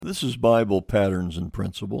This is Bible Patterns and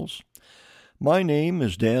Principles. My name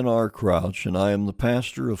is Dan R. Crouch, and I am the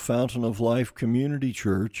pastor of Fountain of Life Community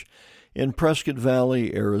Church in Prescott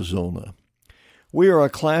Valley, Arizona. We are a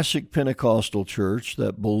classic Pentecostal church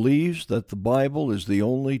that believes that the Bible is the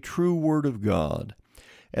only true Word of God,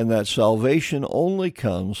 and that salvation only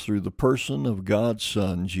comes through the person of God's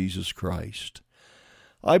Son, Jesus Christ.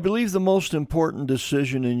 I believe the most important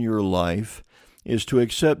decision in your life is to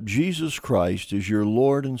accept Jesus Christ as your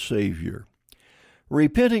Lord and Savior.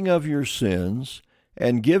 Repenting of your sins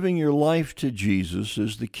and giving your life to Jesus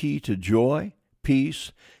is the key to joy,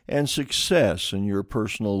 peace, and success in your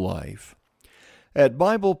personal life. At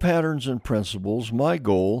Bible Patterns and Principles, my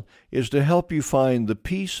goal is to help you find the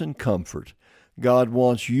peace and comfort God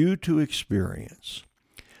wants you to experience.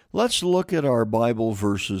 Let's look at our Bible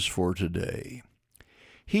verses for today.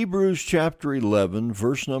 Hebrews chapter 11,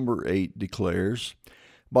 verse number 8 declares,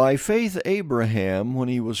 "By faith Abraham, when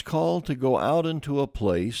he was called to go out into a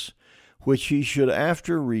place which he should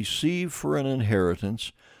after receive for an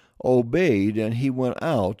inheritance, obeyed, and he went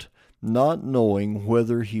out, not knowing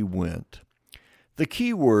whither he went." The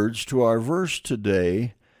key words to our verse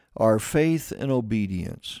today are faith and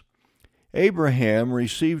obedience. Abraham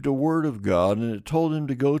received a word of God, and it told him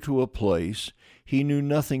to go to a place he knew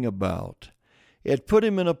nothing about. It put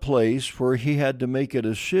him in a place where he had to make a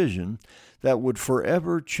decision that would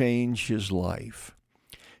forever change his life.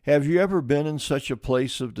 Have you ever been in such a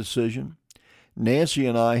place of decision? Nancy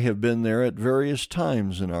and I have been there at various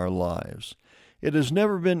times in our lives. It has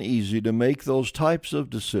never been easy to make those types of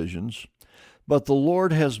decisions, but the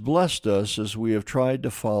Lord has blessed us as we have tried to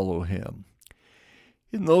follow Him.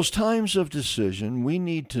 In those times of decision, we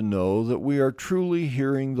need to know that we are truly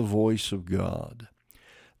hearing the voice of God.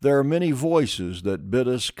 There are many voices that bid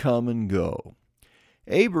us come and go.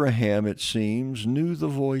 Abraham, it seems, knew the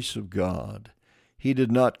voice of God. He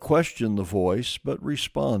did not question the voice, but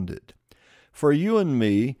responded. For you and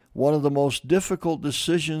me, one of the most difficult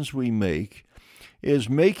decisions we make is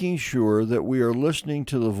making sure that we are listening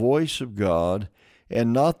to the voice of God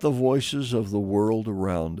and not the voices of the world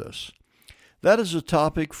around us. That is a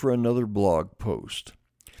topic for another blog post.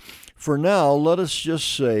 For now, let us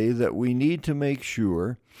just say that we need to make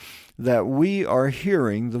sure that we are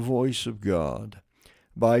hearing the voice of God.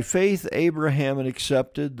 By faith, Abraham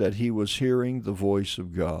accepted that he was hearing the voice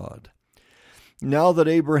of God. Now that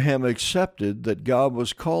Abraham accepted that God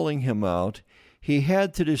was calling him out, he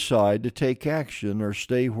had to decide to take action or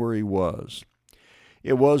stay where he was.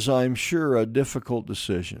 It was, I'm sure, a difficult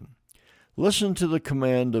decision. Listen to the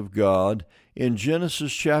command of God in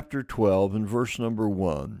Genesis chapter 12 and verse number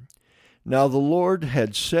 1. Now the Lord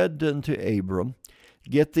had said unto Abram,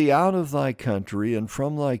 Get thee out of thy country and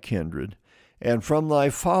from thy kindred, and from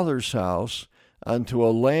thy father's house, unto a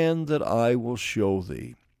land that I will show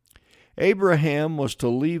thee. Abraham was to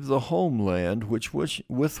leave the homeland with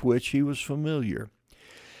which he was familiar,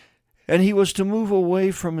 and he was to move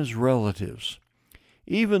away from his relatives.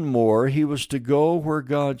 Even more, he was to go where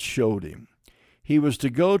God showed him. He was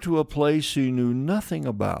to go to a place he knew nothing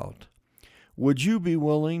about. Would you be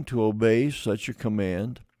willing to obey such a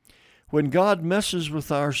command? When God messes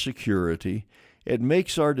with our security, it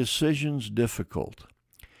makes our decisions difficult.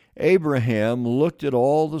 Abraham looked at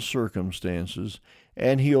all the circumstances,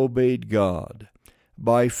 and he obeyed God.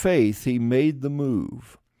 By faith, he made the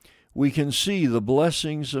move. We can see the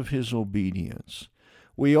blessings of his obedience.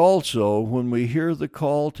 We also, when we hear the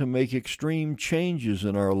call to make extreme changes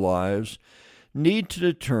in our lives, need to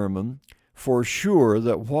determine for sure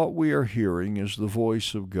that what we are hearing is the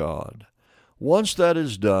voice of God. Once that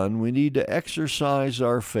is done, we need to exercise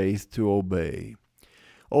our faith to obey.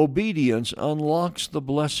 Obedience unlocks the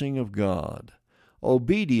blessing of God.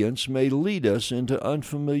 Obedience may lead us into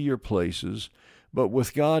unfamiliar places, but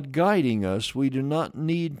with God guiding us, we do not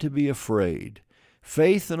need to be afraid.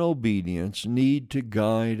 Faith and obedience need to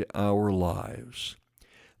guide our lives.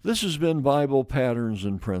 This has been Bible Patterns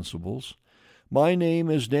and Principles. My name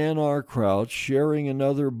is Dan R. Crouch, sharing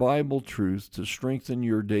another Bible truth to strengthen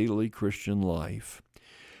your daily Christian life.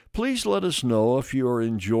 Please let us know if you are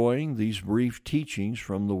enjoying these brief teachings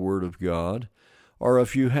from the Word of God, or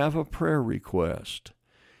if you have a prayer request.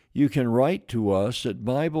 You can write to us at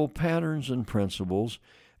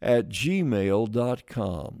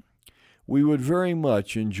BiblePatternsandPrinciples@gmail.com. We would very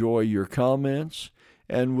much enjoy your comments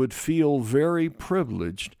and would feel very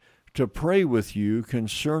privileged to pray with you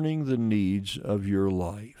concerning the needs of your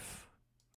life.